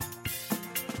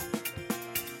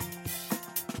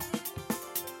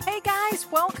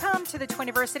ladies. Welcome to the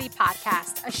Twiniversity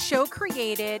Podcast, a show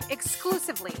created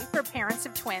exclusively for parents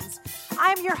of twins.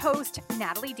 I'm your host,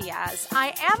 Natalie Diaz.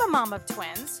 I am a mom of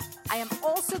twins. I am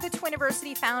also the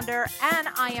Twiniversity founder, and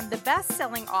I am the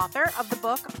best-selling author of the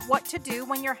book, What to Do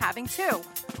When You're Having Two.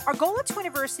 Our goal at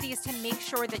Twiniversity is to make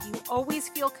sure that you always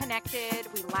feel connected,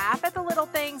 we laugh at the little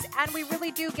things, and we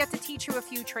really do get to teach you a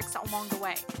few tricks along the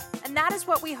way. And that is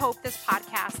what we hope this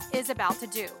podcast is about to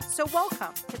do. So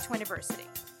welcome to Twiniversity.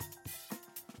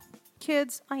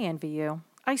 Kids, I envy you.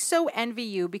 I so envy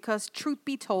you because, truth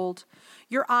be told,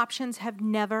 your options have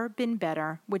never been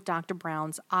better with Dr.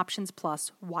 Brown's Options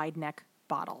Plus wide neck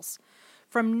bottles.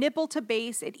 From nipple to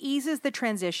base, it eases the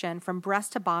transition from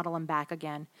breast to bottle and back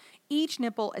again. Each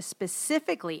nipple is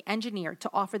specifically engineered to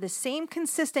offer the same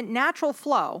consistent natural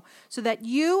flow so that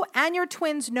you and your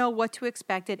twins know what to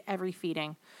expect at every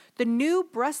feeding. The new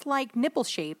breast-like nipple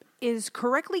shape is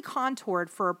correctly contoured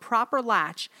for a proper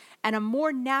latch and a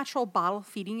more natural bottle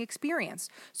feeding experience.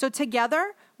 So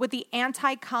together with the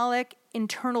anti-colic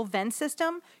internal vent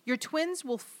system, your twins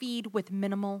will feed with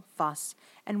minimal fuss.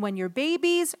 And when your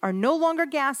babies are no longer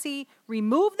gassy,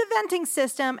 remove the venting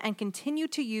system and continue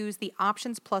to use the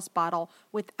Options Plus bottle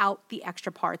without the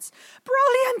extra parts.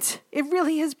 Brilliant! It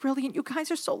really is brilliant. You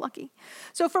guys are so lucky.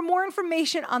 So for more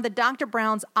information on the Dr.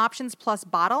 Brown's Options Plus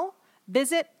bottle,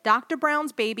 visit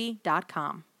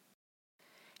drbrownsbaby.com.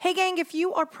 Hey gang, if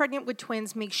you are pregnant with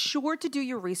twins, make sure to do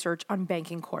your research on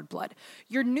banking cord blood.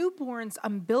 Your newborn's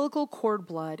umbilical cord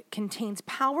blood contains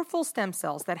powerful stem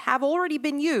cells that have already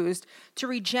been used to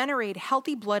regenerate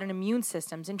healthy blood and immune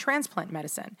systems in transplant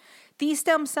medicine. These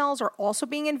stem cells are also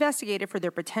being investigated for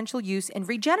their potential use in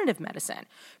regenerative medicine.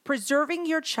 Preserving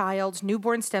your child's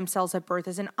newborn stem cells at birth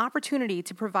is an opportunity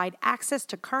to provide access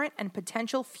to current and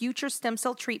potential future stem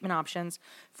cell treatment options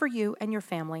for you and your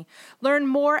family. Learn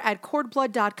more at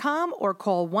cordblood.com or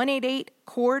call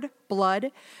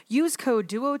 188-CORD-BLOOD. Use code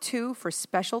DUO2 for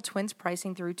special twins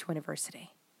pricing through Twiniversity.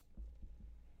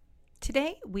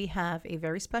 Today, we have a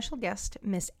very special guest.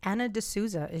 Miss Anna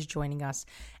D'Souza is joining us.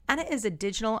 Anna is a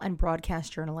digital and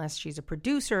broadcast journalist. She's a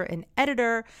producer and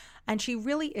editor, and she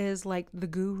really is like the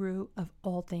guru of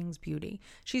all things beauty.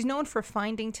 She's known for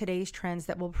finding today's trends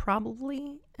that will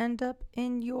probably end up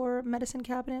in your medicine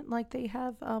cabinet like they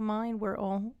have mine, where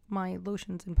all my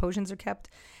lotions and potions are kept.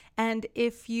 And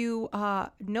if you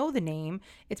know the name,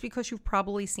 it's because you've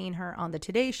probably seen her on the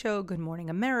Today Show, Good Morning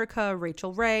America,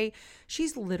 Rachel Ray.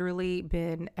 She's literally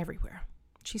been everywhere.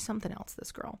 She's something else,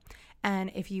 this girl.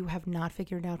 And if you have not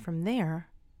figured out from there,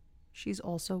 she's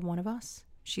also one of us.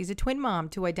 She's a twin mom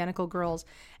to identical girls,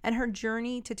 and her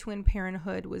journey to twin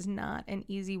parenthood was not an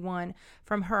easy one.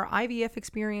 From her IVF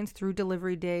experience through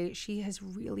delivery day, she has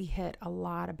really hit a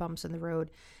lot of bumps in the road.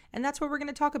 And that's what we're going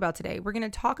to talk about today. We're going to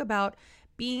talk about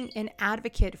being an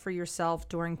advocate for yourself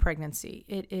during pregnancy.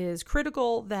 It is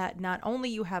critical that not only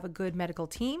you have a good medical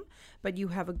team, but you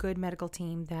have a good medical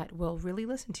team that will really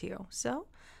listen to you. So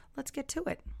let's get to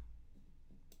it.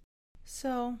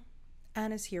 So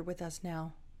Anna's here with us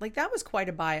now. Like, that was quite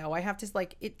a bio. I have to,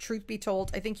 truth be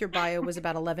told, I think your bio was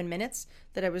about 11 minutes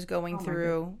that I was going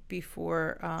through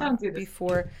before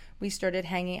we started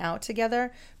hanging out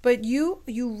together. But you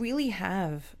really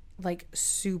have,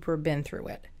 super been through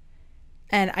it.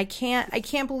 And I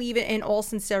can't believe it in all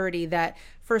sincerity that,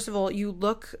 first of all,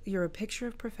 you're a picture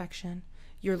of perfection.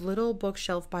 Your little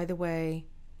bookshelf, by the way,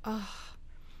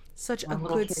 such a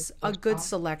good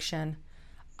selection.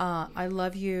 I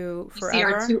love you forever. You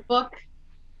see our toot book?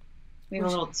 We have a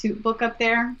little toot book up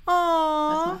there.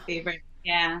 Aww. That's my favorite.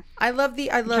 Yeah. I love you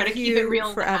keep it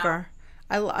real forever.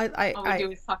 All we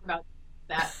do is talk about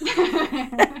that.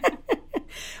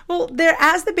 Well,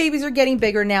 as the babies are getting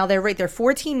bigger now, they're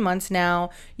 14 months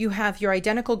now. You have your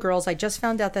identical girls. I just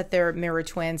found out that they're mirror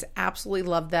twins. Absolutely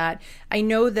love that. I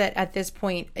know that at this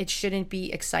point, it shouldn't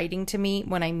be exciting to me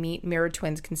when I meet mirror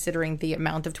twins, considering the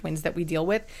amount of twins that we deal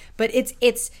with. But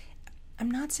I'm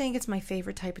not saying it's my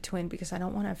favorite type of twin because I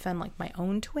don't want to offend my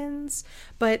own twins,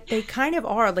 but they kind of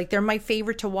are. They're my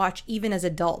favorite to watch even as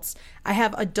adults. I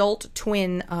have adult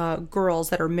twin girls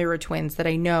that are mirror twins that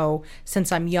I know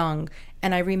since I'm young,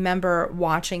 and I remember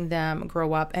watching them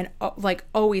grow up and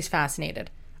always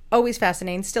fascinated. Always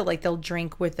fascinating. Still, they'll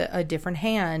drink with a different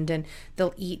hand and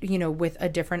they'll eat, with a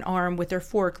different arm with their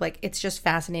fork. It's just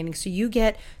fascinating. So you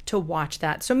get to watch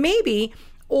that. So maybe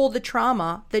all the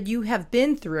trauma that you have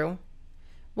been through,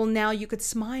 well, now you could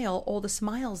smile all the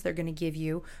smiles they're going to give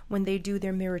you when they do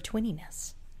their mirror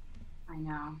twinniness. I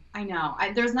know.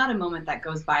 There's not a moment that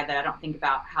goes by that I don't think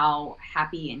about how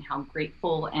happy and how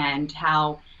grateful and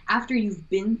how after you've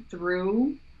been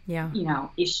through,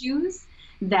 issues,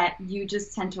 that you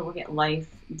just tend to look at life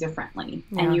differently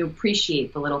Yeah. and you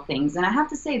appreciate the little things. And I have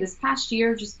to say, this past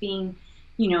year, just being,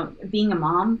 being a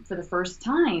mom for the first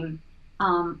time,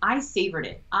 I savored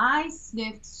it. I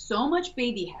sniffed so much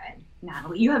baby head,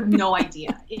 Natalie. You have no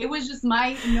idea. It was just,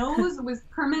 my nose was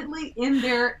permanently in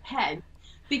their head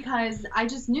because I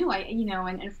just knew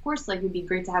and of course, like, it'd be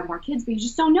great to have more kids, but you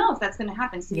just don't know if that's going to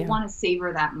happen. So you want to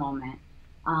savor that moment.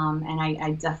 And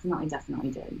I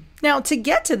definitely did. Now, to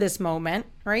get to this moment,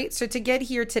 right? So to get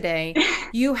here today,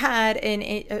 you had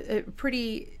a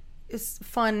pretty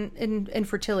fun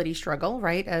infertility struggle,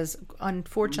 right? As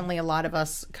unfortunately a lot of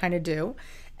us kind of do.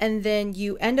 And then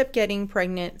you end up getting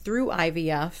pregnant through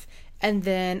IVF. And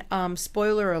then,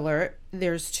 spoiler alert,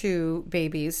 there's 2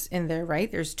 babies in there,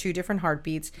 right? There's 2 different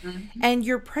heartbeats. And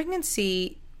your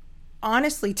pregnancy,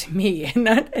 honestly, to me,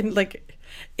 and like,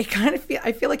 it kind of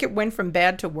I feel like it went from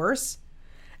bad to worse.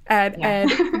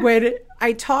 And when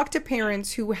I talk to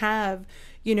parents who have,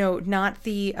 not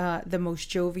the most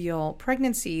jovial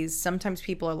pregnancies, sometimes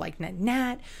people are like,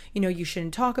 Nat, you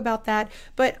shouldn't talk about that.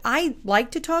 But I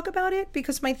like to talk about it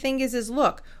because my thing is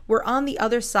look, we're on the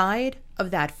other side of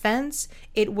that fence.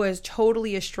 It was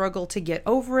totally a struggle to get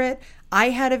over it. I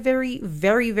had a very,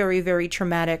 very, very, very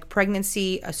traumatic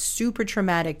pregnancy, a super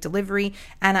traumatic delivery.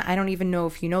 And I don't even know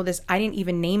if you know this. I didn't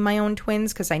even name my own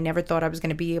twins because I never thought I was going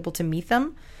to be able to meet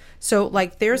them. So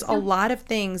like, there's a lot of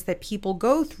things that people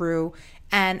go through,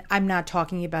 and I'm not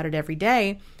talking about it every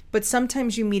day, but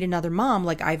sometimes you meet another mom,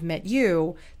 like I've met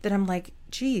you, that I'm like,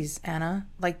 geez, Anna,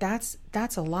 like that's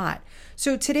a lot.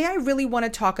 So today I really want to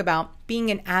talk about being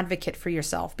an advocate for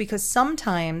yourself, because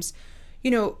sometimes,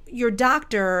 your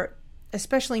doctor,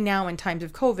 especially now in times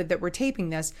of COVID that we're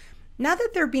taping this, not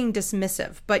that they're being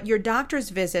dismissive, but your doctor's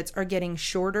visits are getting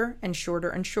shorter and shorter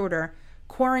and shorter.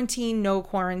 Quarantine, no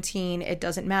quarantine, it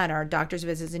doesn't matter. Doctor's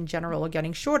visits in general are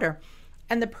getting shorter.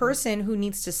 And the person who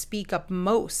needs to speak up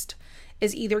most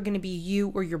is either going to be you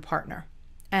or your partner.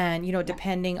 And,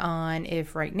 depending on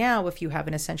if right now, if you have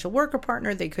an essential worker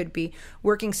partner, they could be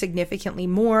working significantly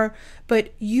more.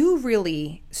 But you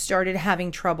really started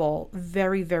having trouble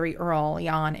very, very early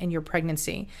on in your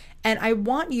pregnancy. And I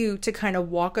want you to kind of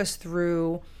walk us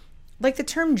through, like, the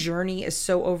term journey is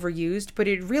so overused, but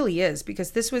it really is,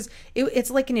 because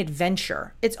it's like an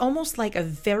adventure. It's almost like a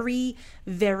very,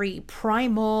 very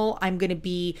primal, I'm going to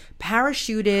be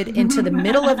parachuted into the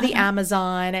middle of the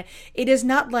Amazon. It is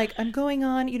not like I'm going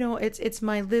on, it's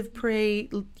my live,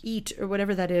 pray, eat, or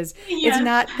whatever that is. Yes. It's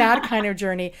not that kind of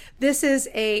journey. This is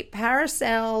a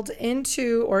parasailed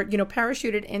into, or,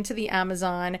 parachuted into the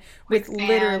Amazon with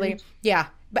literally, yeah.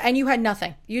 And you had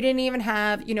nothing. You didn't even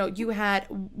have, you had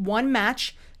one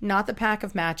match, not the pack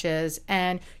of matches,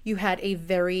 and you had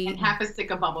and half a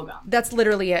stick of bubble gum. That's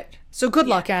literally it. So good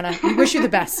luck, Anna. We wish you the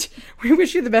best. We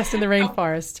wish you the best in the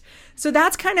rainforest. So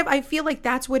that's kind of, I feel like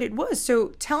that's what it was.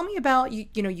 So tell me about, you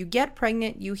get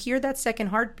pregnant, you hear that second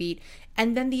heartbeat,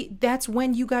 and then that's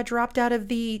when you got dropped out of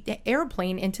the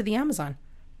airplane into the Amazon.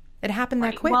 It happened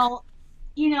that quick. Well,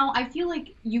 I feel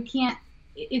like you can't,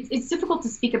 it's difficult to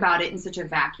speak about it in such a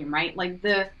vacuum, right? Like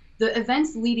the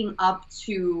events leading up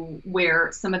to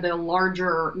where some of the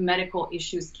larger medical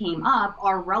issues came up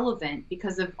are relevant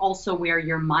because of also where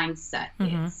your mindset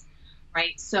is,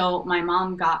 right? So my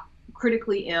mom got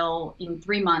critically ill in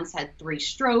 3 months, had 3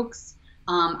 strokes.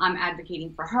 I'm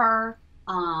advocating for her.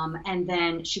 And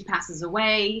then she passes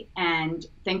away, and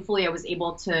thankfully I was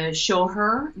able to show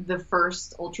her the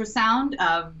first ultrasound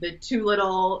of the 2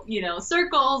 little,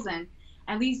 circles, and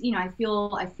at least, I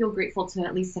feel grateful to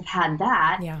at least have had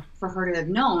that for her to have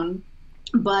known.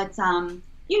 But, when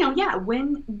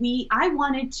I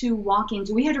wanted to walk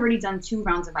into, we had already done 2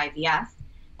 rounds of IVF,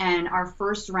 and our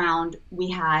first round, we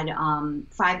had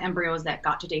 5 embryos that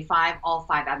got to day 5, all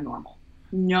 5 abnormal.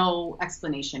 No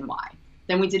explanation why.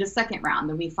 Then we did a second round.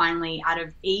 Then we finally, out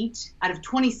of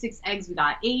 26 eggs, we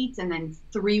got 8, and then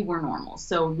 3 were normal.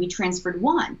 So we transferred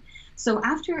 1. So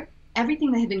after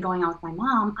everything that had been going on with my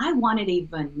mom, I wanted a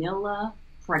vanilla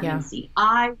pregnancy. Yeah.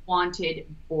 I wanted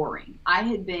boring. I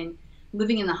had been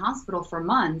living in the hospital for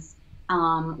months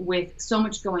with so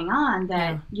much going on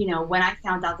that, when I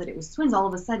found out that it was twins, all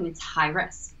of a sudden it's high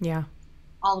risk. Yeah.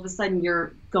 All of a sudden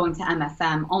you're going to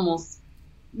MFM almost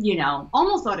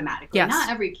automatically. Yes. Not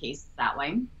every case is that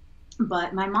way.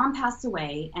 But my mom passed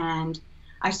away, and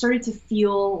I started to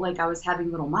feel like I was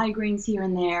having little migraines here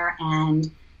and there.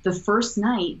 And the first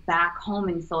night back home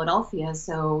in Philadelphia,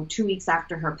 so 2 weeks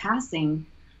after her passing,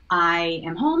 I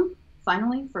am home,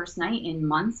 finally, first night in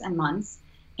months and months.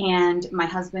 And my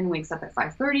husband wakes up at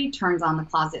 5:30, turns on the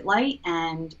closet light,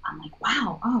 and I'm like,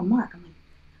 wow, oh, Mark, I'm like,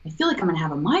 I feel like I'm going to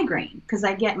have a migraine because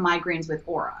I get migraines with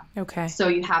aura. Okay. So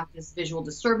you have this visual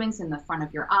disturbance in the front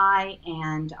of your eye.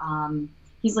 And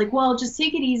he's like, well, just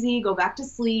take it easy. Go back to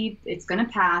sleep. It's going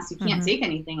to pass. You can't take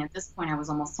anything. At this point, I was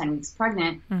almost 10 weeks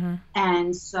pregnant.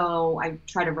 And so I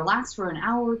try to relax for an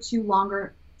hour or two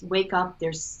longer, wake up.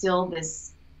 There's still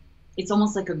this, it's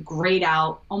almost like a grayed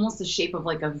out, almost the shape of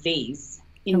like a vase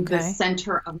in the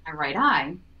center of my right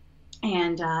eye.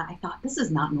 And I thought, this is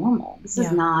not normal. This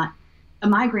is not, a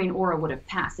migraine aura would have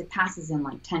passed. It passes in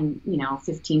like 10,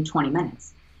 15, 20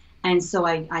 minutes. And so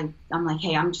I'm like,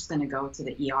 hey, I'm just going to go to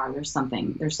the ER. There's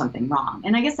something wrong.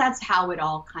 And I guess that's how it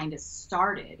all kind of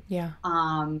started. Yeah.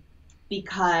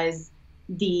 Because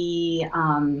you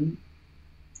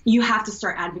have to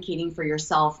start advocating for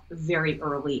yourself very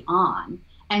early on.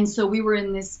 And so we were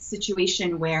in this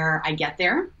situation where I get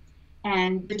there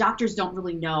and the doctors don't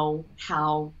really know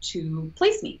how to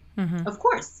place me. Of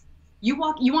course, you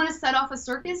want to set off a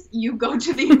circus, you go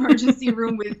to the emergency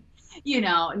room with,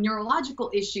 neurological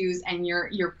issues and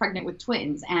you're pregnant with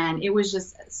twins. And it was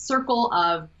just a circle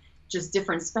of just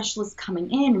different specialists coming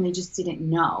in and they just didn't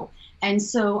know. And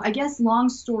so I guess long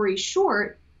story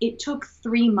short, it took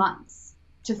 3 months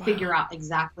to figure out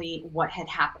exactly what had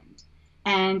happened.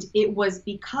 And it was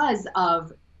because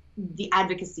of the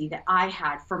advocacy that I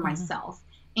had for myself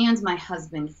and my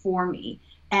husband for me.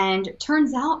 And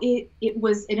turns out it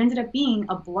ended up being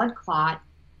a blood clot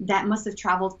that must have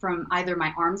traveled from either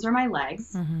my arms or my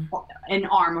legs, or an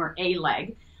arm or a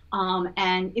leg.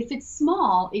 And if it's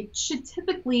small, it should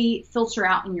typically filter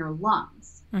out in your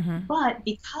lungs. But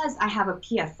because I have a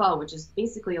PFO, which is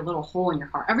basically a little hole in your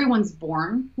heart, everyone's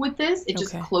born with this. It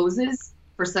just closes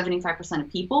for 75% of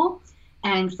people.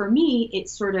 And for me, it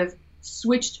sort of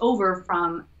switched over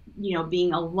from,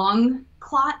 being a lung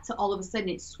clot to all of a sudden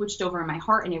it switched over in my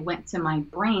heart and it went to my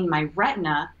brain, my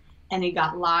retina, and it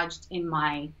got lodged in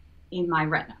my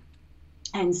retina.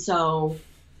 And so,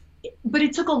 but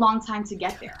it took a long time to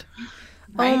get there.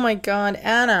 Right? Oh my God,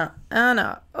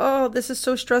 Anna. Oh, this is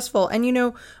so stressful.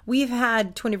 And we've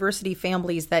had Twiniversity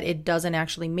families that it doesn't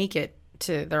actually make it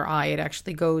to their eye. It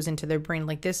actually goes into their brain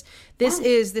like this. This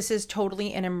is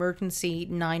totally an emergency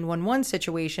 911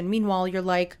 situation. Meanwhile, you're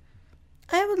like,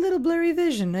 I have a little blurry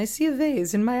vision. I see a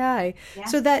vase in my eye. Yeah.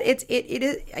 So that it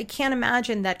is, I can't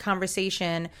imagine that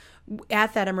conversation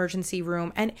at that emergency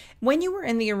room. And when you were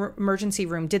in the emergency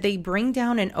room, did they bring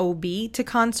down an OB to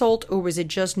consult, or was it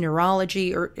just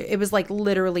neurology, or it was like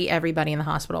literally everybody in the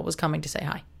hospital was coming to say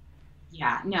hi?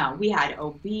 Yeah, no, we had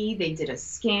OB, they did a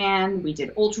scan, we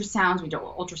did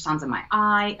ultrasounds, in my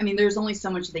eye. I mean, there's only so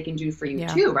much they can do for you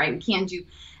too, right? We can't do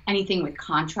anything with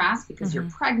contrast because you're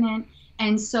pregnant.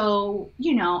 And so,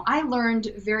 I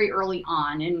learned very early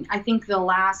on, and I think the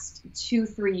last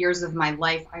 2-3 years of my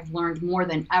life, I've learned more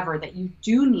than ever that you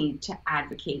do need to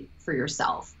advocate for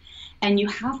yourself. And you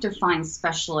have to find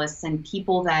specialists and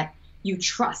people that you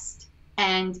trust.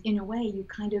 And in a way,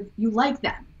 you like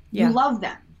them. Yeah. You love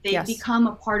them. They become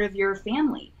a part of your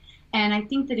family. And I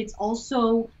think that it's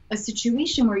also a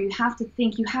situation where you have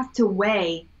to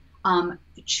weigh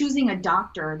choosing a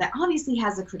doctor that obviously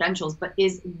has the credentials, but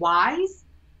is wise,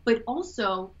 but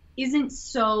also isn't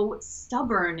so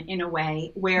stubborn in a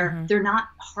way where they're not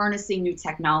harnessing new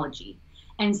technology.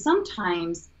 And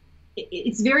sometimes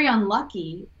it's very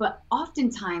unlucky, but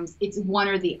oftentimes it's one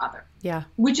or the other. Yeah.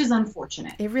 Which is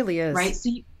unfortunate. It really is. Right. So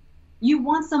you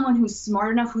want someone who's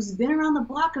smart enough, who's been around the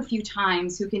block a few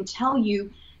times, who can tell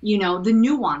you, the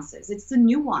nuances. It's the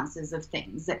nuances of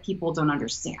things that people don't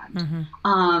understand.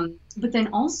 But then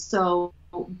also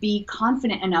be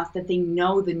confident enough that they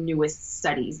know the newest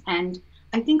studies. And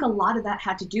I think a lot of that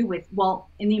had to do with,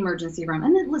 in the emergency room.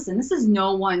 And then listen, this is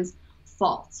no one's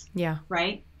fault. Yeah.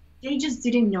 Right? They just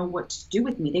didn't know what to do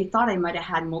with me. They thought I might have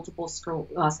had multiple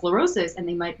sclerosis, and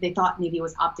they thought maybe it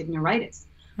was optic neuritis.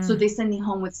 So they send me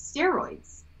home with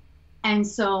steroids. And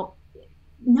so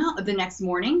the next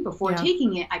morning before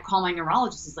taking it, I call my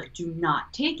neurologist. He's like, do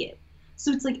not take it.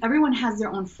 So it's like everyone has their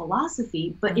own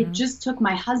philosophy, but it just took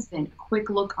my husband a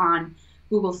quick look on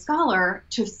Google Scholar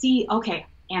to see, okay,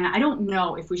 Anna, I don't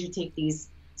know if we should take these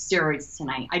steroids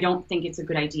tonight. I don't think it's a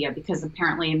good idea because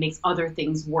apparently it makes other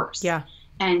things worse. Yeah.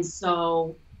 And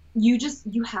so you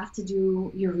have to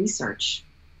do your research.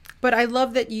 But I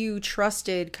love that you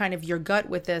trusted kind of your gut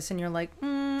with this, and you're like,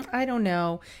 I don't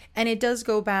know. And it does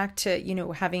go back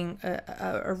to, having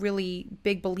a really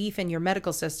big belief in your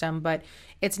medical system. But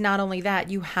it's not only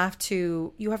that, you have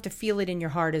to feel it in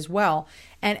your heart as well.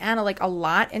 And Anna, like a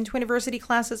lot in Twiniversity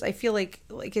classes, I feel like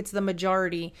it's the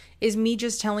majority is me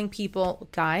just telling people,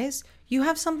 guys, you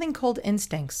have something called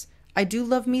instincts. I do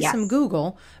love me some Yes.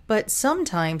 Google, but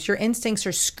sometimes your instincts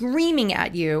are screaming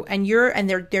at you and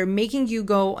they're making you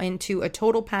go into a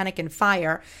total panic and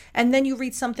fire. And then you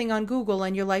read something on Google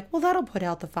and you're like, well, that'll put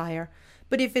out the fire.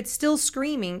 But if it's still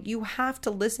screaming, you have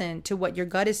to listen to what your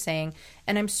gut is saying.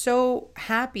 And I'm so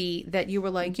happy that you were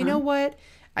like, you know what?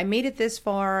 I made it this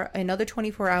far. Another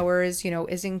 24 hours,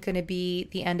 isn't going to be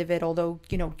the end of it. Although,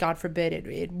 God forbid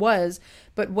it was.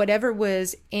 But whatever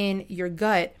was in your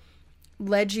gut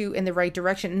led you in the right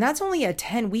direction. And that's only at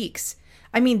 10 weeks.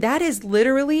 I mean, that is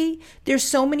literally, there's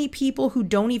so many people who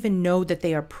don't even know that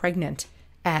they are pregnant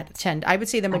at 10. I would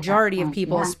say the majority of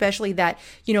people, especially that,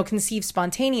 conceive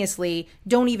spontaneously,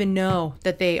 don't even know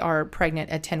that they are pregnant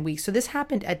at 10 weeks. So this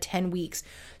happened at 10 weeks.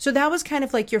 So that was kind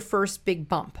of like your first big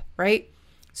bump, right?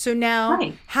 So now,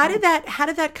 how did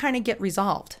that kind of get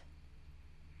resolved?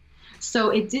 So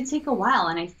it did take a while,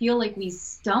 and I feel like we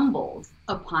stumbled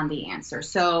upon the answer.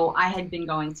 So I had been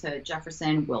going to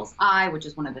Jefferson Wills Eye, which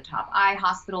is one of the top eye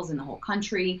hospitals in the whole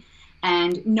country,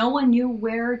 and no one knew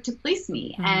where to place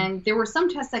me. And there were some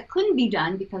tests that couldn't be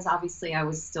done because obviously I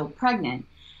was still pregnant.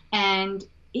 And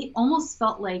it almost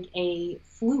felt like a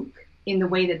fluke in the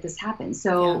way that this happened.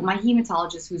 So my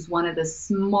hematologist, who's one of the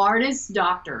smartest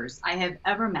doctors I have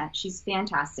ever met, she's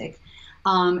fantastic.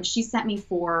 She sent me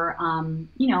for,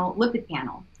 lipid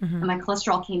panel, and my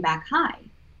cholesterol came back high.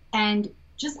 And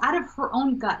just out of her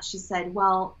own gut, she said,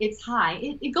 well, it's high.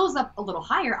 It goes up a little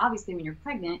higher, obviously, when you're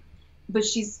pregnant. But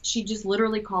she just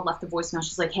literally called, left a voicemail.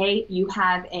 She's like, hey, you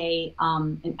have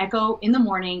an echo in the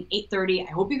morning, 8:30.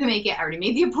 I hope you can make it. I already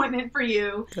made the appointment for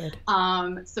you. Good.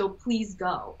 So please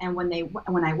go. And when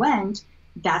I went,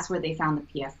 that's where they found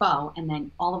the PFO. And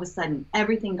then all of a sudden,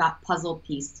 everything got puzzle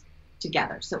pieced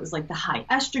together. So it was like the high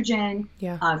estrogen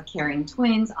of carrying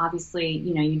twins. Obviously,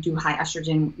 you do high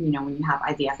estrogen, when you have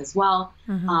IVF as well.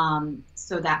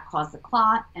 So that caused the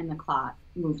clot, and the clot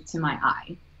moved to my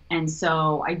eye. And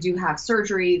so I do have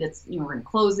surgery that's, we're going to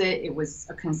close it. It was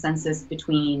a consensus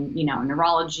between,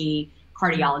 neurology,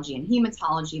 cardiology, and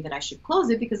hematology that I should close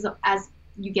it because as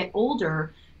you get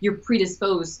older, you're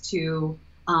predisposed to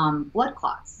blood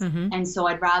clots. And so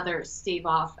I'd rather stave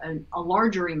off a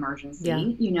larger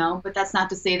emergency, but that's not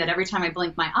to say that every time I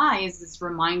blink my eye is this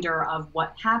reminder of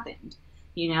what happened.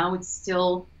 It's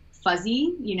still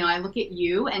fuzzy. I look at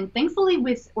you, and thankfully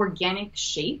with organic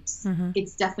shapes,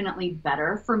 it's definitely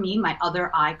better for me. My other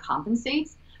eye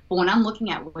compensates. But when I'm looking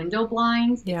at window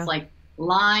blinds, it's like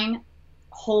line,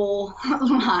 whole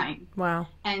line. Wow.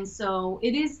 And so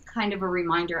it is kind of a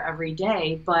reminder every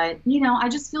day. But, I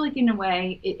just feel like in a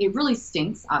way it really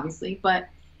stinks, obviously, but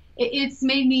it's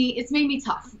made me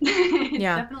tough. It's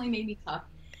definitely made me tough.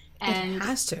 And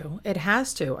It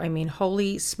has to. I mean,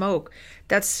 holy smoke.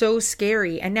 That's so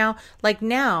scary. And now,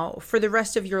 for the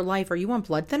rest of your life, are you on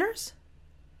blood thinners?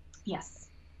 Yes.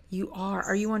 You are. Yes.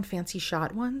 Are you on fancy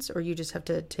shot ones, or you just have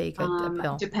to take a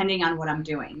pill? Depending on what I'm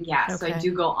doing. Yeah. Okay. So I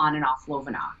do go on and off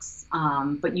Lovenox.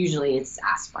 But usually it's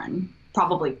aspirin,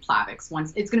 probably Plavix.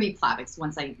 It's going to be Plavix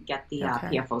once I get the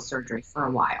PFO surgery for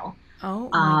a while. Oh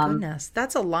my goodness.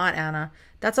 That's a lot, Anna.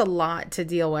 That's a lot to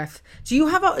deal with. Do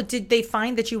you did they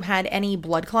find that you had any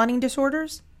blood clotting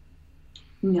disorders?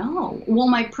 No. Well,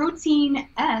 my protein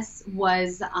S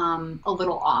was a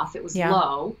little off. It was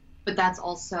low, but that's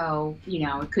also,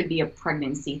 it could be a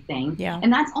pregnancy thing. Yeah.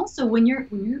 And that's also when you're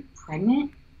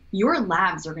pregnant, your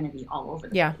labs are going to be all over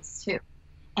the place too.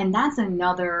 And that's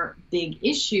another big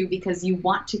issue because you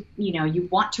want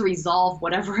to resolve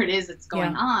whatever it is that's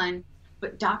going on.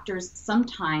 But doctors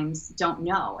sometimes don't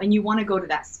know. And you want to go to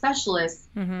that specialist,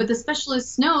 but the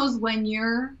specialist knows when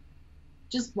you're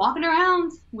just walking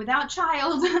around without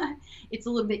child, it's a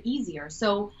little bit easier.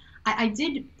 So I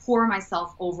did pour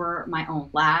myself over my own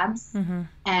labs,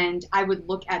 and I would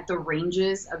look at the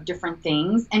ranges of different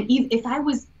things. And if I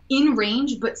was in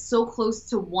range, but so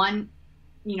close to one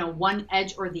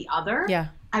edge or the other,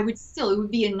 it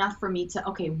would be enough for me to,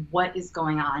 okay, what is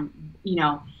going on?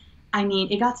 I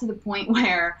mean, it got to the point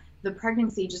where the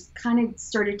pregnancy just kind of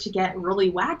started to get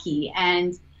really wacky.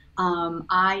 And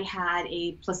I had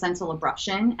a placental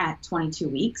abruption at 22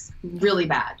 weeks, really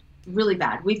bad, really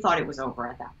bad. We thought it was over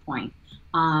at that point.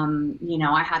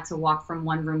 I had to walk from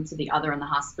one room to the other in the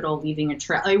hospital, leaving a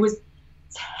trail. It was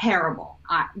terrible.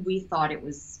 We thought it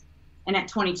was, and at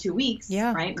 22 weeks,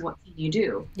 right, what can you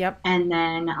do? Yep. And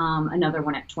then another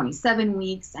one at 27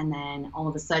 weeks. And then all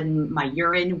of a sudden my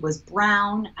urine was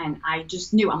brown, and I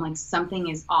just knew, I'm like, something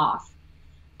is off.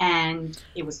 And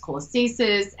it was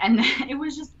cholestasis, and then it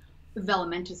was just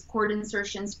velamentous cord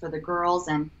insertions for the girls.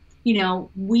 And,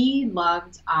 we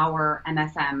loved our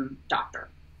MFM doctor.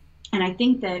 And I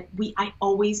think that I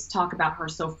always talk about her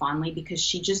so fondly because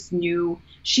she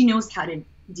knows how to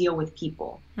deal with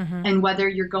people. Mm-hmm. And whether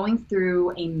you're going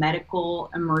through a medical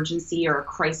emergency or a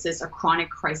crisis, a chronic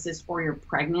crisis, or you're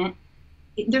pregnant,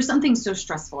 there's something so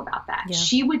stressful about that. Yeah.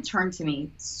 She would turn to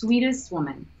me, sweetest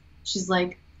woman. She's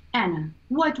like, Anna,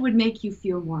 what would make you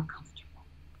feel more comfortable?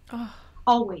 Oh.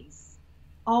 Always,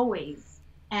 always.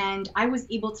 And I was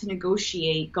able to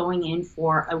negotiate going in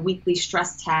for a weekly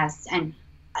stress test, and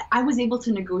I was able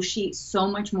to negotiate so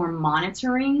much more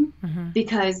monitoring Mm-hmm.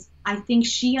 because I think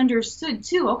she understood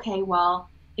too, okay, well,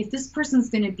 if this person's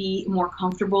going to be more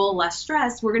comfortable, less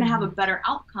stressed, we're going to have a better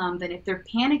outcome than if they're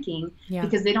panicking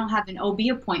because they don't have an OB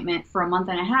appointment for a month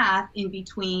and a half in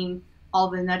between all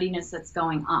the nuttiness that's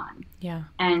going on. Yeah.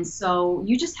 And so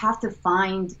you just have to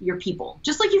find your people,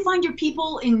 just like you find your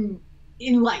people in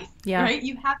life, right?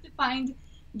 You have to find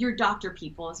your doctor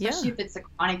people, especially if it's a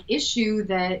chronic issue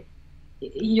that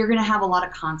you're going to have a lot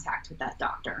of contact with that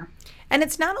doctor. And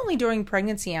it's not only during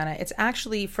pregnancy, Anna, it's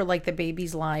actually for like the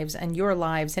baby's lives and your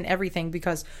lives and everything,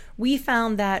 because we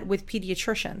found that with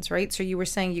pediatricians, right? So you were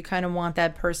saying you kind of want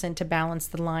that person to balance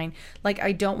the line. Like,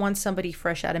 I don't want somebody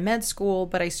fresh out of med school,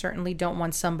 but I certainly don't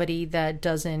want somebody that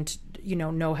doesn't,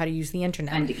 know how to use the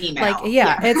internet. And email. Like,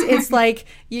 it's like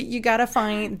you got to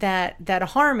find that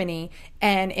harmony.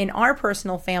 And in our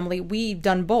personal family, we've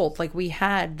done both. Like, we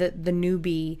had the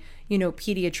newbie,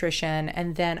 pediatrician,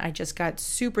 and then I just got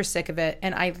super sick of it.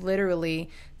 And I literally,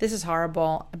 this is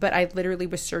horrible, but I literally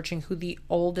was searching who the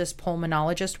oldest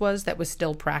pulmonologist was that was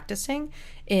still practicing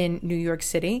in New York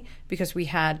City, because we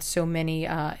had so many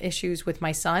issues with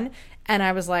my son. And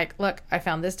I was like, look, I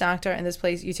found this doctor in this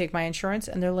place. You take my insurance?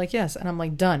 And they're like, yes. And I'm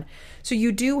like, done. So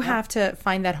you do have to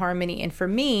find that harmony. And for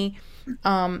me,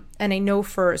 and I know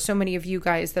for so many of you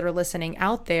guys that are listening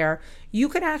out there, you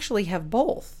could actually have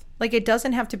both. Like, it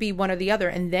doesn't have to be one or the other,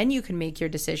 and then you can make your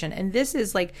decision. And this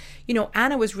is like,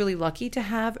 Anna was really lucky to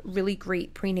have really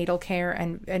great prenatal care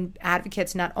and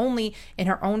advocates, not only in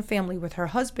her own family with her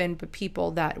husband, but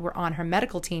people that were on her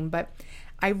medical team. But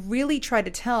I really try to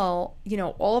tell,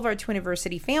 all of our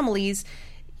Twiniversity families,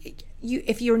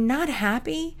 if you're not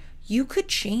happy, you could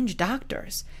change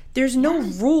doctors. There's no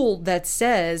rule that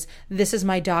says this is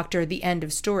my doctor, the end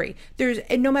of story.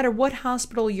 No matter what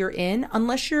hospital you're in,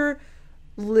 unless you're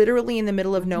literally in the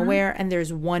middle of nowhere and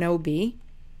there's one OB,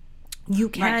 you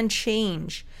can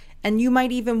change. And you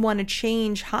might even want to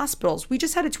change hospitals. We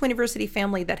just had a Twiniversity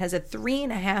family that has a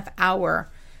 3.5-hour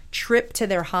trip to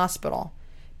their hospital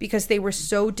because they were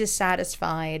so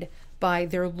dissatisfied by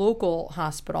their local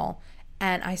hospital.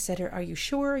 And I said, are you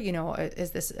sure?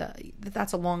 Is this,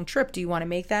 that's a long trip. Do you want to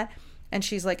make that? And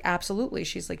she's like, absolutely.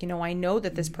 She's like, I know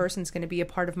that this person's going to be a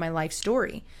part of my life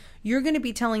story. You're going to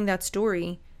be telling that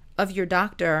story of your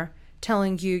doctor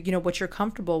telling you, what you're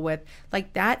comfortable with.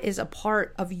 Like, that is a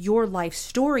part of your life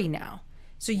story now.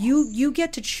 So you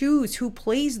get to choose who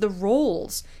plays the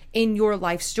roles in your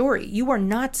life story. You are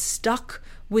not stuck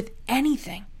with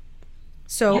anything.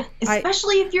 So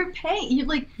especially if you're paying,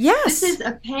 this is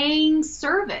a paying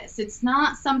service. It's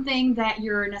not something that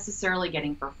you're necessarily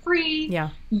getting for free. Yeah.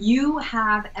 You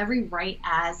have every right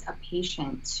as a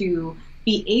patient to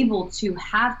be able to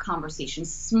have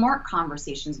conversations, smart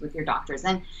conversations with your doctors.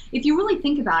 And if you really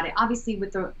think about it, obviously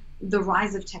with the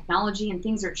rise of technology and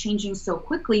things are changing so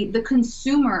quickly, the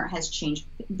consumer has changed.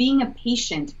 Being a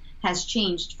patient has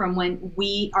changed from when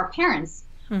our parents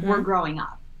were growing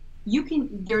up.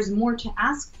 There's more to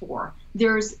ask for.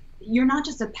 You're not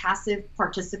just a passive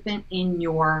participant in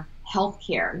your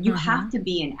healthcare. You have to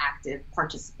be an active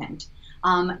participant.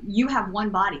 You have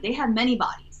one body. They have many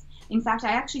bodies. In fact,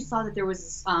 I actually saw that there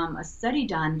was a study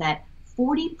done that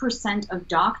 40% of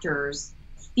doctors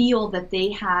feel that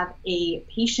they have a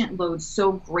patient load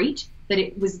so great that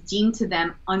it was deemed to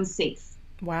them unsafe.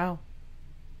 Wow.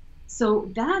 So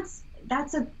that's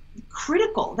a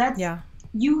critical.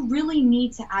 You really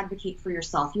need to advocate for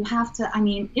yourself. You have to,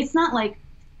 it's not like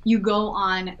you go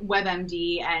on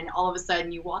WebMD and all of a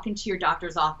sudden you walk into your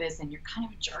doctor's office and you're kind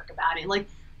of a jerk about it. Like,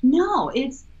 no,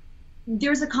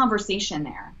 there's a conversation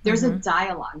there. There's a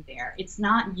dialogue there. It's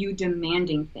not you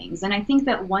demanding things. And I think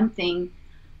that one thing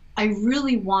I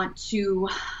really want to,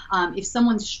 if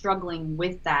someone's struggling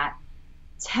with that,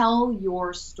 tell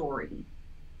your story.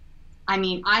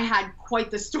 I had quite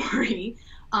the story,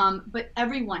 but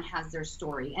everyone has their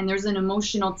story, and there's an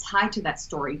emotional tie to that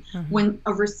story. When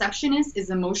a receptionist is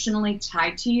emotionally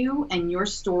tied to you and your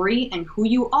story and who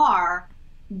you are,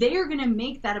 they are going to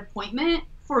make that appointment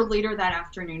for later that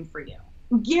afternoon for you.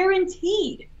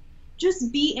 Guaranteed.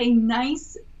 Just be a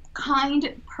nice,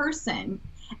 kind person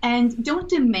and don't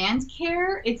demand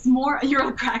care. It's more, you're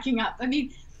all cracking up.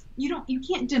 you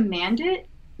can't demand it.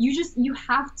 You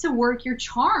have to work your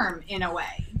charm in a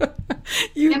way.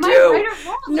 You Am do. I right or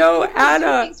wrong? No,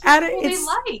 Anna,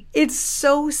 Like. it's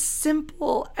so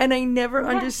simple, and I never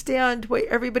understand why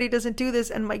everybody doesn't do this.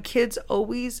 And my kids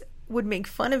always would make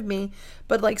fun of me,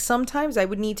 but like sometimes I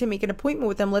would need to make an appointment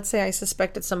with them. Let's say I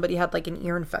suspected somebody had like an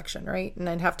ear infection, right? And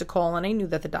I'd have to call, and I knew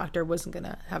that the doctor wasn't going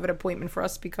to have an appointment for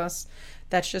us because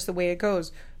that's just the way it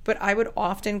goes. But I would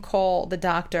often call the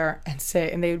doctor and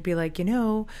say, and they would be like,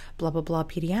 blah, blah, blah,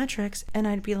 pediatrics. And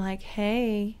I'd be like,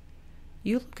 hey,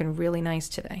 you looking really nice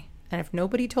today. And if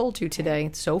nobody told you today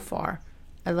so far,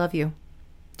 I love you.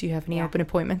 Do you have any open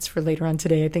appointments for later on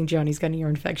today? I think Johnny's got an ear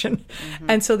infection. Mm-hmm.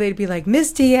 And so they'd be like,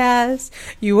 Miss Diaz,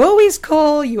 you always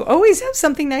call. You always have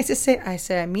something nice to say. I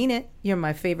say, I mean it. You're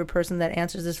my favorite person that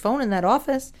answers this phone in that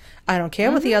office. I don't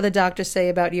care what the other doctors say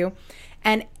about you.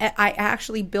 And I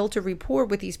actually built a rapport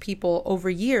with these people over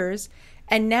years.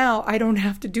 And now I don't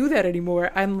have to do that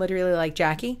anymore. I'm literally like,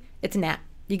 Jackie, it's Nat.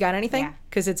 You got anything?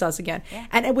 Because it's us again. Yeah.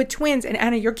 And with twins, and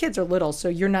Anna, your kids are little, so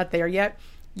you're not there yet.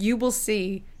 You will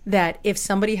see that if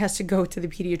somebody has to go to the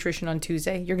pediatrician on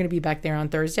Tuesday, you're going to be back there on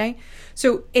Thursday.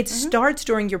 So it starts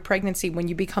during your pregnancy when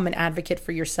you become an advocate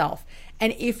for yourself.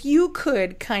 And if you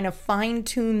could kind of fine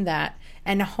tune that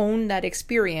and hone that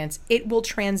experience, it will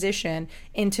transition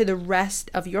into the rest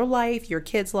of your life, your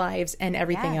kids' lives, and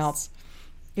everything else.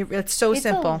 It's so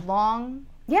simple.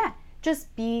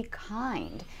 Just be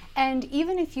kind. And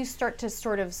even if you start to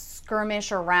sort of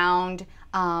skirmish around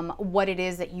what it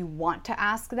is that you want to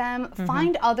ask them,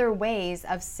 find other ways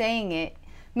of saying it.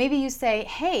 Maybe you say,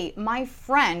 hey, my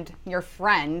friend, your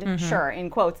friend, sure, in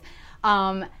quotes,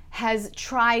 has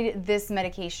tried this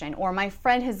medication, or my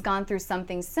friend has gone through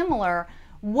something similar.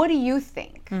 What do you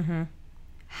think?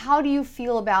 How do you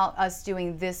feel about us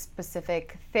doing this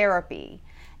specific therapy?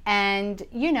 And,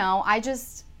 you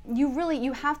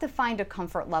have to find a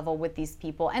comfort level with these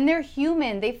people. And they're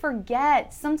human. They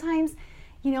forget. Sometimes,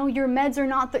 your meds are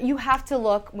not you have to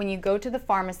look when you go to the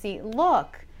pharmacy,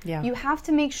 look. Yeah. You have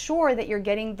to make sure that you're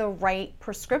getting the right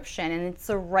prescription and it's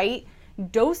the right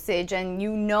dosage and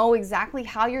you know exactly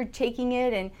how you're taking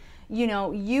it, and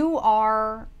you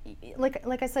are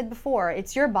like I said before,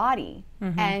 it's your body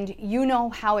and you know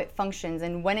how it functions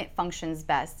and when it functions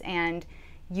best, and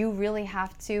you really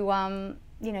have to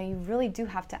you really do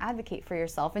have to advocate for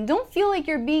yourself, and don't feel like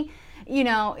you're being,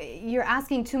 you're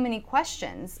asking too many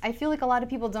questions. I feel like a lot of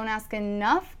people don't ask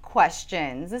enough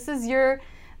questions. This is your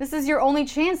only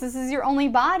chance. This is your only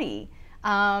body.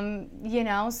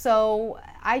 So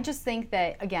I just think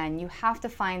that, again, you have to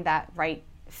find that right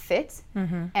fit.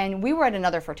 And we were at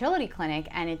another fertility clinic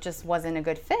and it just wasn't a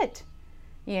good fit,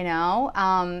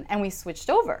 and we switched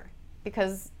over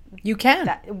because you can.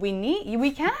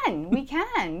 We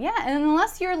can, yeah. And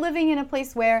unless you're living in a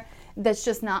place where that's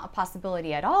just not a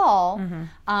possibility at all,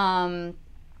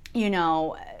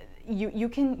 you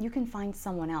can find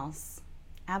someone else.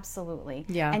 Absolutely.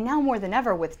 Yeah. And now more than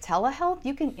ever with telehealth,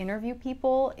 you can interview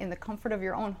people in the comfort of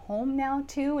your own home now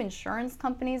too. Insurance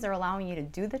companies are allowing you to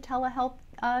do the telehealth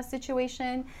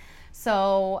situation.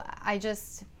 So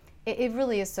it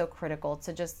really is so critical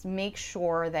to just make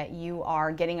sure that you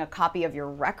are getting a copy of your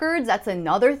records. That's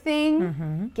another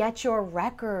thing. Get your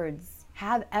records.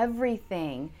 Have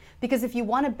everything. Because if you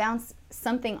want to bounce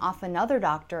something off another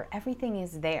doctor, everything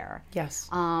is there. Yes.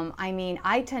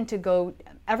 I tend to go,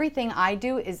 everything I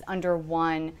do is under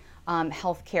one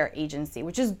healthcare agency,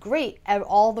 which is great.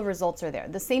 All the results are there.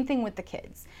 The same thing with the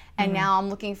kids. And now I'm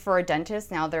looking for a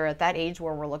dentist. Now they're at that age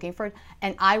where we're looking for it.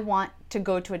 And I want to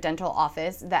go to a dental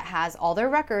office that has all their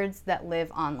records that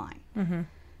live online.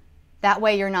 That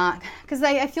way you're not, because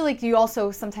I feel like you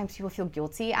also, sometimes people feel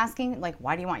guilty asking, like,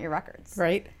 why do you want your records?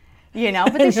 Right.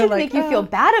 But they shouldn't make you feel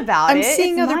bad about it. I'm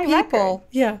seeing other people. Record.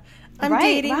 Yeah. I'm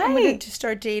dating. Right. I'm going to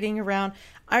start dating around.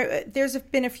 There's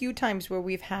been a few times where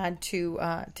we've had to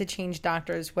change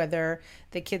doctors, whether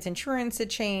the kids' insurance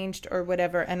had changed or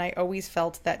whatever, and I always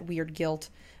felt that weird guilt.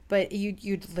 But you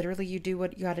do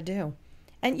what you got to do.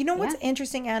 And you know what's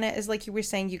interesting, Anna, is like you were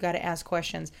saying, you got to ask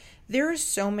questions. There are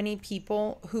so many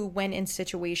people who went in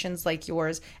situations like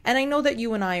yours, and I know that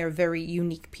you and I are very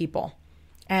unique people,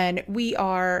 and we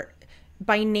are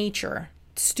by nature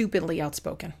stupidly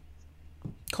outspoken.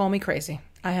 Call me crazy.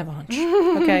 I have a hunch.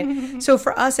 Okay. So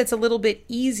for us, it's a little bit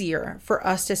easier for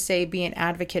us to say, be an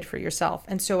advocate for yourself.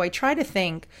 And so I try to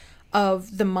think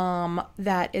of the mom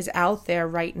that is out there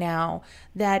right now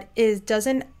that is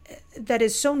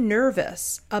so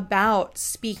nervous about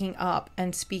speaking up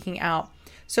and speaking out.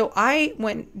 So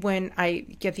when I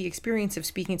get the experience of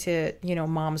speaking to,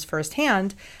 moms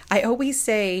firsthand, I always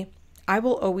say, I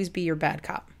will always be your bad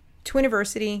cop.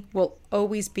 Twiniversity will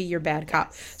always be your bad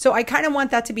cop. So I kind of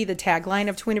want that to be the tagline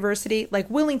of Twiniversity, like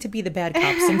willing to be the bad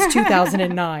cop since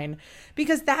 2009.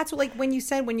 Because that's like when you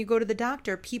said when you go to the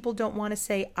doctor, people don't want to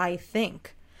say, I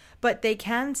think. But they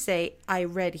can say, I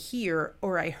read here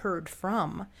or I heard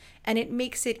from. And it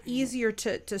makes it easier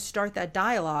to start that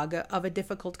dialogue of a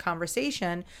difficult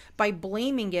conversation by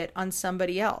blaming it on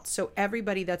somebody else. So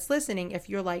everybody that's listening, if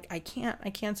you're like, I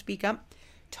can't speak up,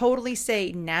 totally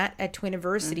say Nat at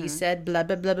Twiniversity said blah,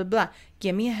 blah, blah, blah, blah.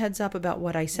 Give me a heads up about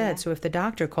what I said. So if the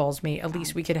doctor calls me, at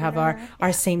least we could have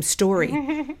our same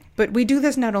story. But we do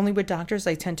this not only with doctors.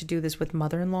 I tend to do this with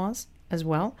mother-in-laws as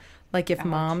well. Like if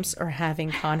moms are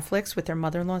having conflicts with their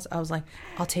mother-in-laws, I was like,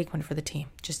 I'll take one for the team.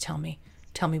 Just tell me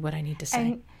what I need to say.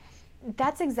 And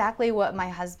that's exactly what my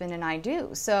husband and I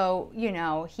do. So,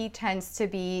 he tends to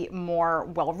be more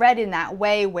well-read in that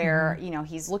way where,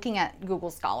 he's looking at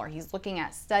Google Scholar, he's looking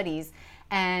at studies,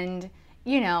 and,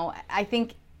 I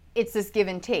think it's this give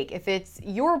and take. If it's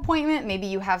your appointment, maybe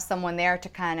you have someone there to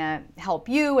kind of help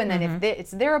you, and then if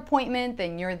it's their appointment,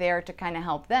 then you're there to kind of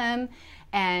help them.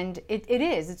 And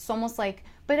it's almost like,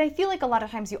 but I feel like a lot of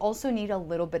times you also need a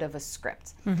little bit of a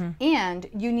script. And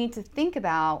you need to think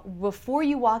about before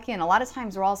you walk in. A lot of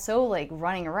times we're also like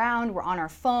running around, we're on our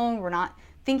phone, we're not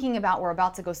thinking about we're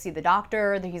about to go see the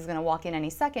doctor, that he's gonna walk in any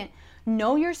second.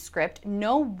 Know your script,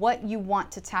 know what you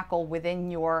want to tackle within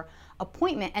your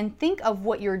appointment, and think of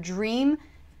what your dream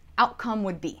outcome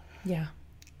would be. Yeah.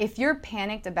 If you're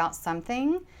panicked about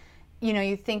something,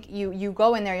 you think you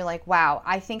go in there, you're like, wow,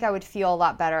 I think I would feel a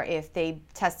lot better if they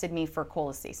tested me for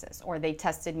cholestasis or they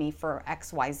tested me for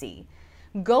XYZ.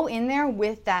 Go in there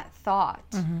with that thought.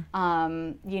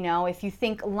 If you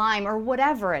think Lyme or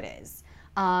whatever it is,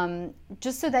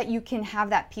 just so that you can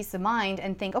have that peace of mind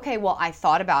and think, okay, well, I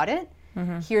thought about it.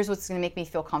 Here's what's going to make me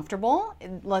feel comfortable.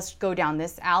 Let's go down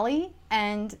this alley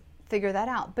and figure that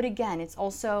out. But again, it's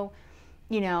also,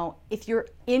 if you're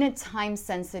in a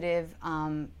time-sensitive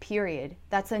period,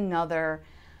 that's another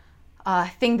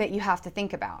thing that you have to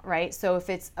think about, right? So if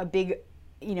it's a big,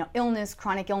 illness,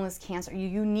 chronic illness, cancer,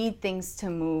 you need things to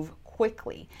move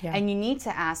quickly. Yeah. And you need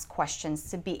to ask questions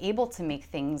to be able to make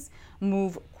things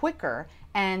move quicker.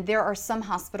 And there are some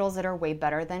hospitals that are way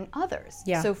better than others.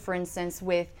 Yeah. So for instance,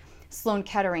 with Sloan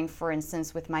Kettering, for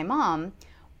instance, with my mom,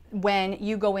 when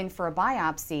you go in for a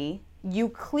biopsy, you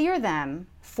clear them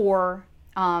for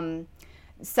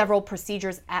several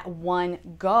procedures at one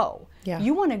go. Yeah.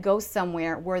 You want to go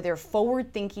somewhere where they're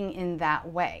forward thinking in that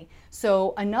way.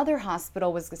 So another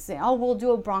hospital was going to say, oh, we'll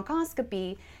do a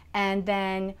bronchoscopy and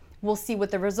then we'll see what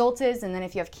the result is. And then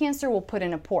if you have cancer, we'll put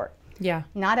in a port. Yeah.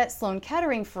 Not at Sloan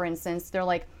Kettering, for instance. They're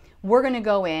like, we're going to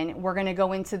go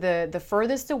into the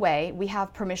furthest away. We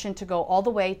have permission to go all the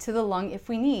way to the lung if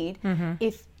we need.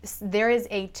 If there is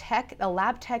a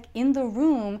lab tech in the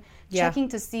room checking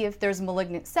to see if there's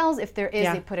malignant cells. If there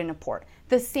is, they put in a port.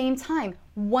 The same time,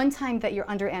 one time that you're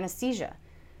under anesthesia.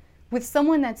 With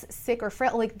someone that's sick or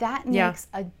frail, like that makes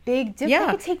a big difference.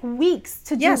 It could take weeks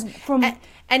to do from...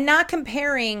 And not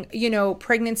comparing,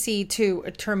 pregnancy to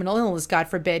a terminal illness, God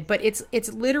forbid, but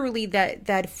it's literally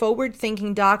that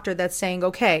forward-thinking doctor that's saying,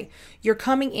 okay, you're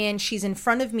coming in, she's in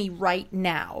front of me right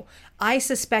now. I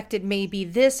suspect it may be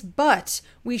this, but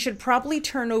we should probably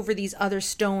turn over these other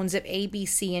stones of A, B,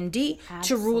 C, and D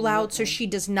to rule out so she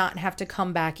does not have to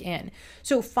come back in.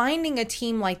 So finding a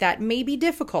team like that may be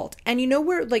difficult. And I'm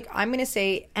going to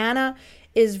say Anna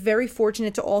is very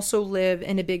fortunate to also live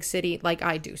in a big city like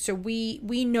I do. So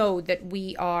we know that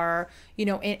we are,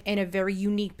 in a very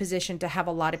unique position to have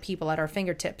a lot of people at our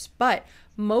fingertips. But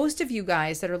most of you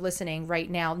guys that are listening right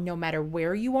now, no matter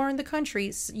where you are in the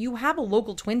country, you have a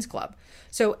local twins club.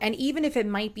 So, and even if it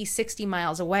might be 60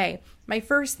 miles away, my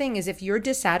first thing is if you're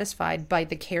dissatisfied by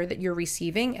the care that you're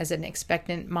receiving as an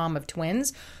expectant mom of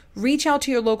twins, reach out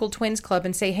to your local twins club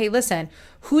and say, hey, listen,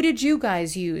 who did you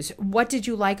guys use? What did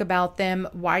you like about them?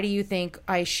 Why do you think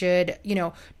I should,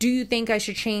 do you think I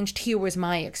should change? Here was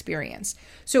my experience.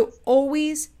 So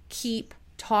always keep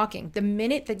talking. The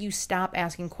minute that you stop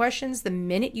asking questions, the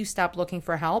minute you stop looking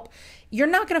for help, you're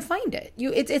not going to find it.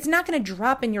 It's not going to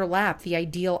drop in your lap, the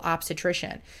ideal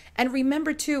obstetrician. And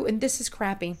remember too, and this is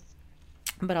crappy,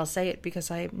 but I'll say it because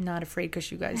I'm not afraid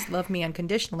because you guys love me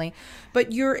unconditionally.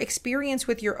 But your experience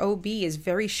with your OB is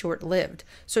very short-lived.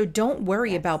 So don't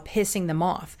worry about pissing them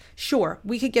off. Sure,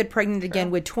 we could get pregnant again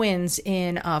with twins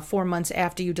in 4 months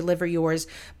after you deliver yours.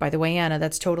 By the way, Anna,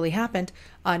 that's totally happened.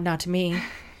 Not to me.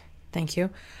 Thank you.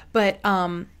 But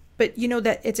but you know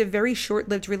that it's a very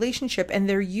short-lived relationship, and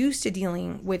they're used to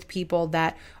dealing with people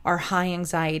that are high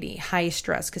anxiety, high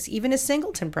stress, because even a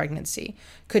singleton pregnancy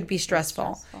could be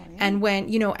stressful. And when,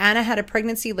 you know, Anna had a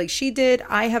pregnancy like she did,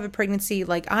 I have a pregnancy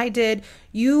like I did,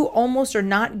 you almost are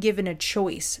not given a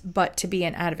choice but to be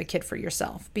an advocate for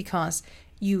yourself, because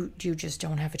you just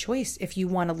don't have a choice. If you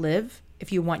want to live,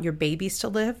 if you want your babies to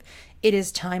live, it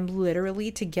is time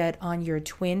literally to get on your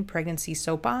twin pregnancy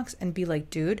soapbox and be like,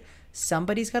 dude,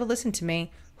 somebody's got to listen to me.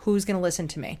 Who's going to listen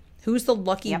to me? Who's the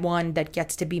lucky one that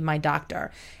gets to be my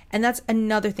doctor? And that's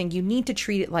another thing. You need to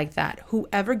treat it like that.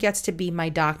 Whoever gets to be my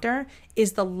doctor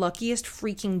is the luckiest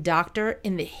freaking doctor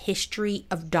in the history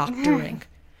of doctoring.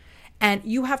 And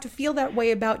you have to feel that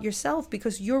way about yourself,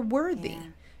 because you're worthy. Yeah.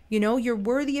 You know, you're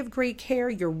worthy of great care.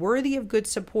 You're worthy of good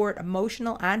support,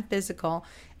 emotional and physical.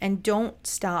 And don't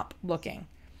stop looking.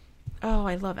 Oh,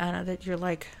 I love, Anna, that you're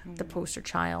like the poster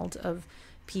child of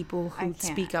people who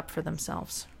speak up for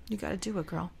themselves. You got to do it,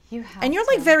 girl. And you're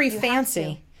like very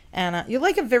fancy, Anna. You're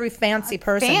like a very fancy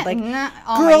person.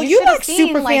 Girl, you look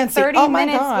super like fancy. 30 oh my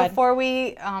minutes God. Before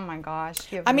we. Oh my gosh.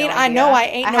 I mean, I know I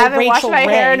ain't no haven't Rachel washed my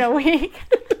Ray. hair in a week.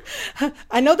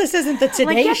 I know this isn't the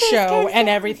Today get this, Show get and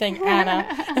everything, Anna.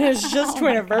 And it's just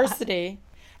Twiniversity.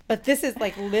 But this is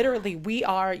like literally, we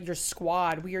are your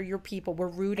squad. We are your people. We're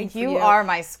rooting for you. You are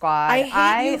my squad. I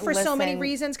hate you for so many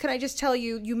reasons. Can I just tell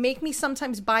you, you make me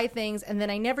sometimes buy things and then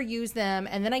I never use them.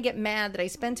 And then I get mad that I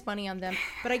spent money on them.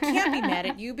 But I can't be mad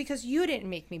at you because you didn't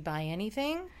make me buy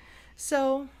anything.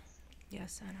 So,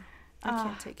 yes, Anna. I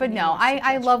can't take But any no, more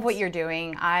I love what suggestions. you're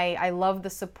doing. I love the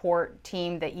support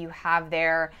team that you have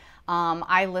there.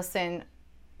 I listen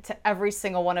to every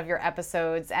single one of your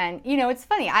episodes. And, you know, it's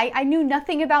funny. I knew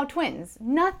nothing about twins.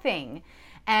 Nothing.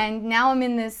 And now I'm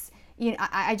in this, you know,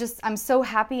 I'm so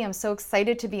happy. I'm so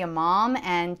excited to be a mom,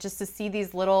 and just to see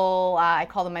these little, I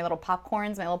call them my little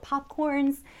popcorns,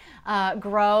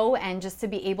 grow, and just to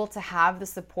be able to have the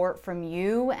support from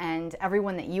you and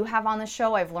everyone that you have on the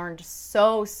show. I've learned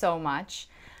so much.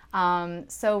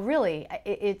 So really,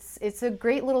 it's a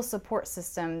great little support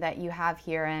system that you have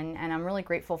here, and I'm really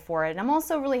grateful for it. And I'm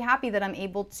also really happy that I'm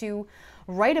able to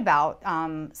write about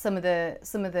some of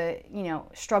the you know,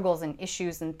 struggles and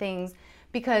issues and things,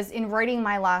 because in writing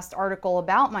my last article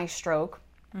about my stroke,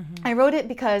 I wrote it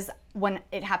because when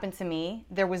it happened to me,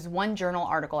 there was one journal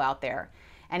article out there,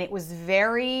 and it was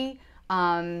very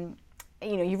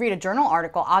you know, you read a journal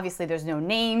article, obviously there's no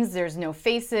names, there's no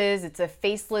faces, it's a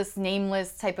faceless,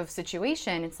 nameless type of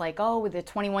situation. It's like, oh, the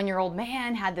 21-year-old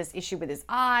man had this issue with his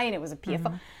eye and it was a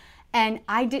PFO. And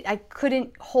I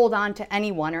couldn't hold on to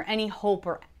anyone or any hope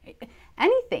or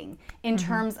anything in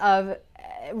terms of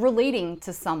relating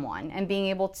to someone and being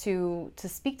able to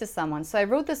speak to someone. So I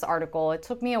wrote this article. It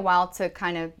took me a while to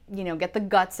kind of, you know, get the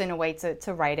guts in a way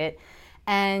to write it.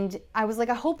 And I was like,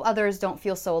 I hope others don't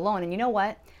feel so alone. And you know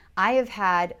what? I have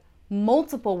had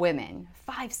multiple women,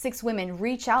 5-6 women,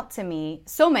 reach out to me,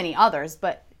 so many others,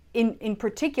 but in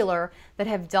particular that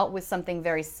have dealt with something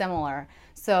very similar.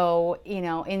 So, you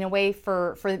know, in a way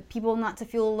for people not to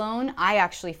feel alone, I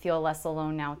actually feel less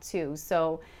alone now too.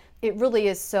 So it really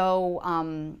is so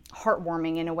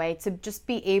heartwarming in a way to just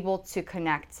be able to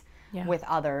connect with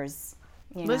others.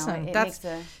 You Listen, know,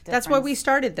 that's why we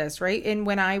started this, right? And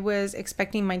when I was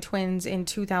expecting my twins in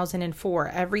 2004,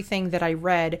 everything that I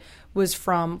read was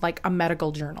from like a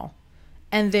medical journal.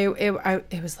 And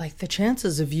it was like, the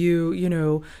chances of you, you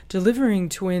know, delivering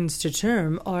twins to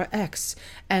term are X,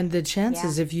 and the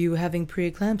chances of you having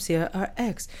preeclampsia are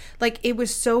X. Like, it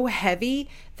was so heavy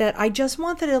that I just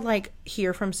wanted to like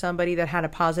hear from somebody that had a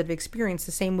positive experience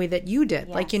the same way that you did.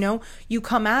 Yes. Like, you know, you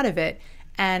come out of it.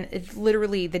 And it's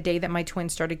literally the day that my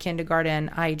twins started kindergarten,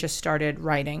 I just started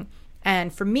writing.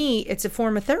 And for me, it's a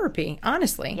form of therapy,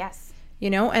 honestly. Yes. You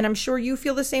know, and I'm sure you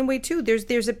feel the same way too.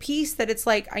 There's a piece that it's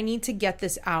like, I need to get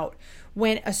this out.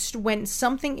 When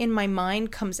something in my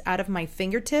mind comes out of my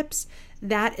fingertips,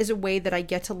 that is a way that I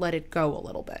get to let it go a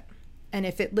little bit. And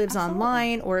if it lives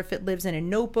online or if it lives in a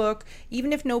notebook,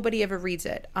 even if nobody ever reads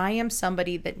it, I am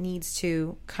somebody that needs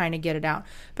to kind of get it out.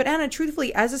 But Anna,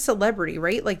 truthfully, as a celebrity,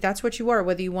 right? Like, that's what you are,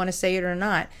 whether you want to say it or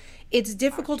not. It's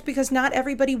difficult because not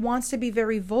everybody wants to be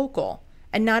very vocal.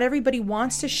 And not everybody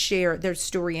wants to share their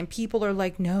story. And people are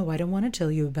like, no, I don't want to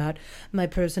tell you about my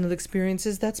personal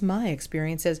experiences. That's my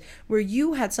experiences. Where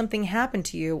you had something happen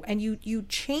to you and you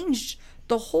changed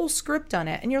the whole script on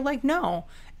it. And you're like, no.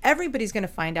 Everybody's going to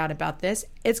find out about this.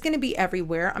 It's going to be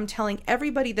everywhere. I'm telling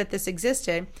everybody that this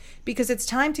existed because it's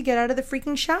time to get out of the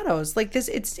freaking shadows. Like this,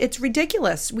 it's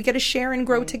ridiculous. We got to share and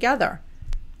grow together.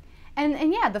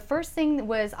 And yeah, the first thing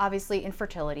was obviously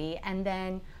infertility, and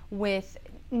then with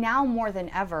now more than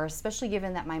ever, especially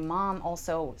given that my mom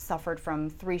also suffered from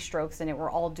 3 strokes and it were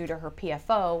all due to her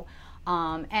PFO,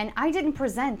 and I didn't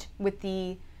present with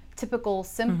the typical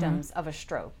symptoms of a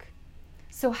stroke.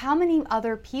 So how many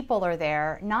other people are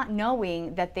there not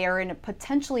knowing that they're in a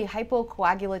potentially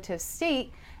hypocoagulative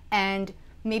state, and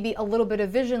maybe a little bit of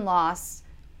vision loss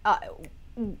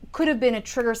could have been a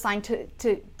trigger sign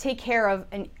to take care of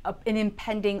an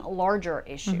impending larger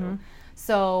issue.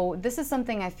 So this is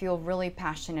something I feel really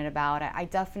passionate about. I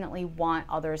definitely want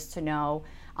others to know.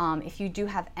 If you do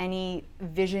have any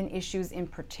vision issues in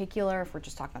particular, if we're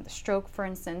just talking about the stroke, for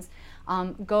instance,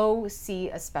 go see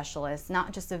a specialist,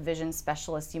 not just a vision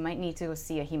specialist. You might need to go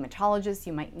see a hematologist.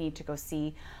 You might need to go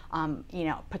see,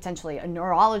 potentially a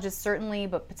neurologist, certainly,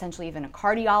 but potentially even a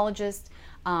cardiologist,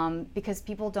 because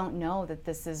people don't know that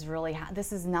this is really,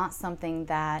 this is not something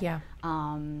that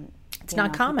it's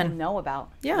not common. People know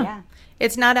about. Yeah.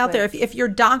 It's not out there. If your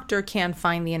doctor can't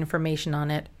find the information on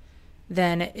it,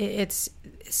 then it's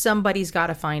somebody's got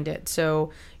to find it.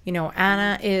 So,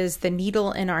 Anna is the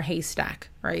needle in our haystack,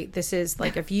 right? This is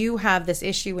like, if you have this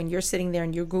issue and you're sitting there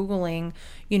and you're Googling,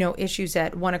 issues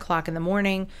at 1:00 in the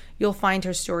morning, you'll find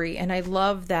her story. And I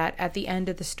love that at the end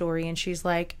of the story, and she's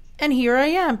like, and here I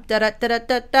am,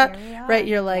 right?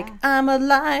 You're like, I'm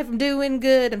alive, I'm doing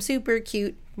good, I'm super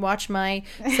cute. Watch my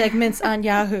segments on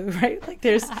Yahoo, right? Like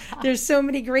there's so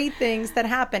many great things that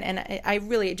happen. And I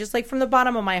really, just like from the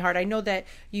bottom of my heart, I know that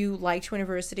you like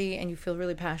Twiniversity and you feel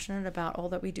really passionate about all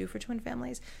that we do for twin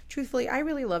families. Truthfully, I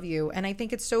really love you. And I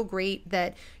think it's so great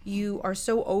that you are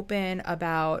so open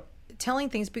about telling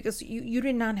things, because you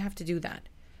did not have to do that.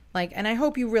 And I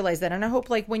hope you realize that. And I hope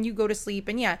when you go to sleep,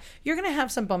 and you're going to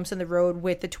have some bumps in the road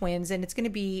with the twins, and it's going to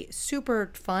be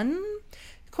super fun. ?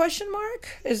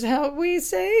 Is how we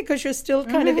say, because you're still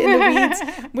kind of in the weeds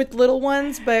with little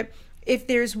ones. But if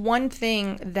there's one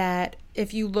thing that,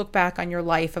 if you look back on your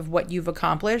life of what you've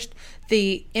accomplished,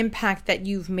 the impact that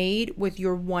you've made with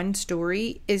your one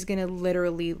story is going to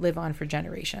literally live on for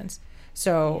generations.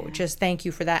 So just thank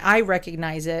you for that. I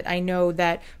recognize it. I know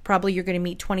that probably you're going to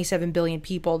meet 27 billion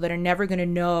people that are never going to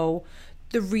know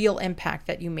the real impact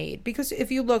that you made. Because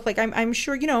if you look, I'm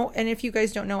sure, and if you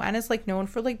guys don't know, Anna's known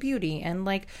for beauty and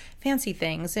fancy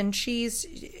things. And she's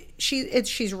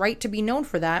right to be known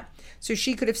for that. So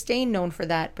she could have stayed known for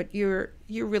that, but you're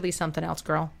really something else,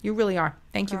 girl. You really are.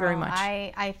 Thank you very much.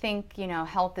 I think,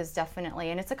 health is definitely,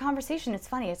 and it's a conversation. It's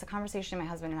funny. It's a conversation my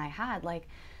husband and I had,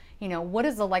 what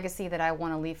is the legacy that I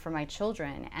want to leave for my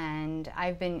children? And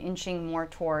I've been inching more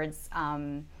towards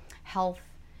health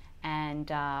and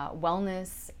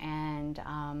wellness and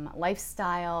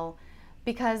lifestyle,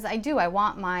 because I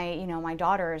want my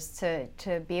daughters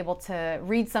to be able to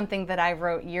read something that I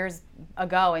wrote years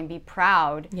ago and be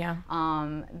proud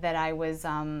that I was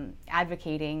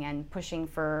advocating and pushing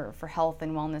for health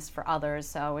and wellness for others.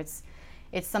 So it's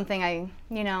something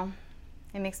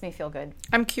it makes me feel good.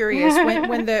 I'm curious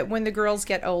when the girls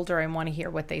get older, I want to hear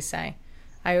what they say.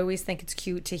 I always think it's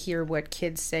cute to hear what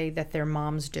kids say that their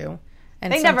moms do.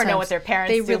 And they never know what their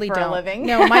parents do really for don't. A living.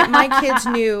 No, my kids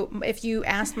knew. If you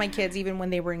asked my kids, even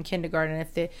when they were in kindergarten,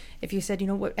 if you said,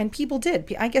 what, and people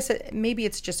did. I guess maybe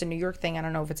it's just a New York thing. I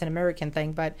don't know if it's an American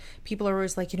thing, but people are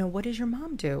always like, what does your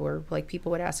mom do? Or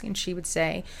people would ask, and she would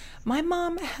say, my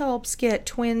mom helps get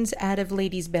twins out of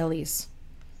ladies' bellies.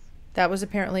 That was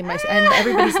apparently and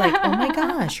everybody's like, oh my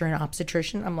gosh, you're an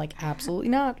obstetrician? I'm like, absolutely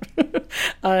not.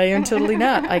 I am totally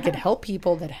not. I could help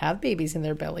people that have babies in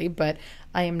their belly, but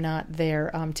I am not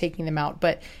there taking them out.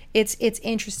 But it's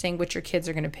interesting what your kids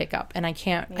are going to pick up, and I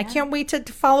can't wait to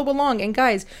follow along. And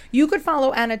guys, you could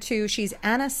follow Anna too. She's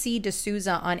Anna C.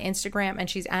 D'Souza on Instagram, and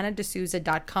she's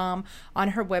AnnaD'Souza.com on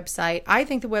her website. I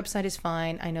think the website is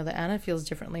fine. I know that Anna feels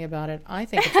differently about it. I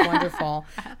think it's wonderful.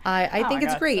 I think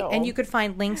it's great, and you could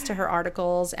find links to her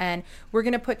articles, and we're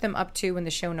going to put them up too in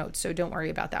the show notes. So don't worry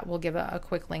about that. We'll give a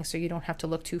quick link so you don't have to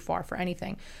look too far for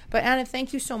anything. But Anna,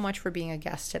 thank you so much for being a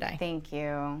guest today. Thank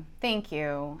you.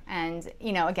 And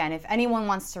again, if anyone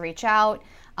wants to reach out,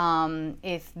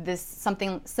 if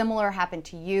something similar happened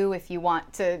to you, if you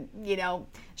want to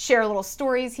share little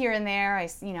stories here and there,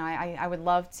 I would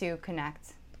love to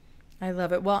connect. I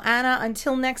love it. Well, Anna,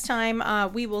 until next time,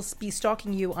 we will be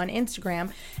stalking you on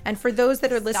Instagram. And for those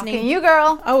that are listening... Stalking you,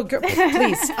 girl. Oh,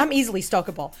 please. I'm easily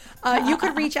stalkable. You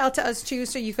could reach out to us, too,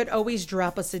 so you could always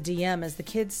drop us a DM, as the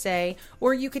kids say,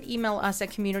 or you could email us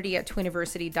at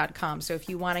community@twiniversity.com. So if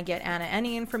you want to get Anna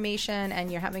any information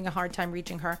and you're having a hard time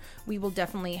reaching her, we will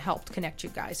definitely help connect you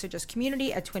guys. So just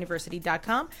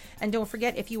community@twiniversity.com. And don't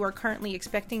forget, if you are currently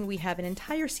expecting, we have an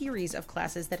entire series of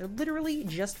classes that are literally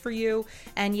just for you.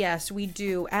 And yes, course, we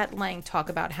do at length talk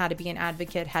about how to be an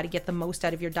advocate, how to get the most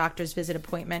out of your doctor's visit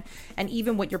appointment, and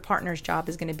even what your partner's job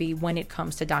is going to be when it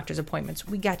comes to doctor's appointments.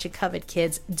 We got you covered,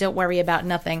 kids. Don't worry about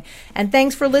nothing. And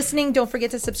thanks for listening. Don't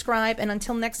forget to subscribe. And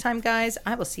until next time, guys,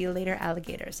 I will see you later,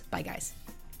 alligators. Bye, guys.